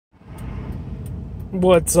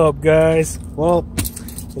What's up, guys? Well,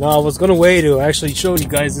 I was gonna wait to actually show you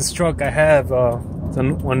guys this truck I have. It's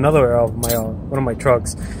another of my one of my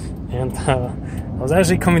trucks, and I was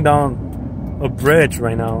actually coming down a bridge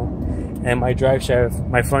right now, and my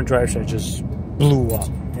front drive shaft just blew up.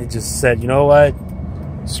 It just said, you know what?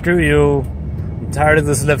 Screw you. I'm tired of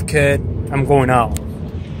this lift kit. I'm going out.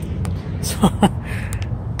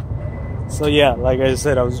 So yeah, like I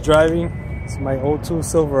said, I was driving. It's my 02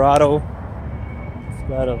 Silverado. It's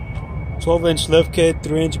got a 12-inch lift kit,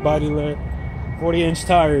 3-inch body lift, 40-inch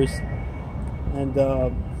tires, and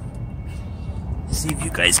see if you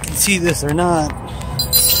guys can see this or not.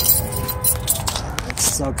 It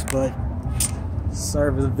sucks, but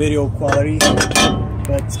sorry for the video quality.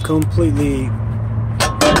 That's completely.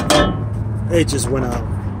 It just went out.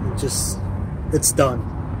 It's done.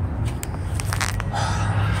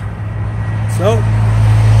 So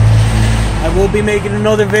I will be making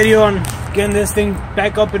another video on getting this thing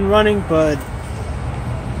back up and running, but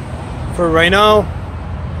for right now,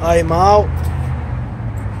 I am out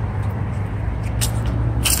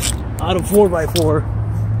of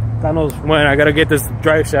 4x4. God knows when I gotta get this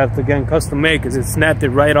drive shaft again custom made because it snapped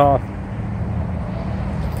it right off.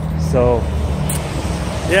 So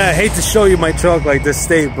yeah, I hate to show you my truck like this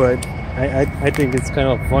state, but I think it's kind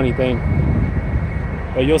of a funny thing.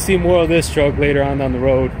 But you'll see more of this truck later on down the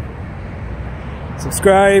road.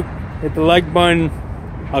 Subscribe, hit the like button.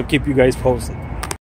 I'll keep you guys posted.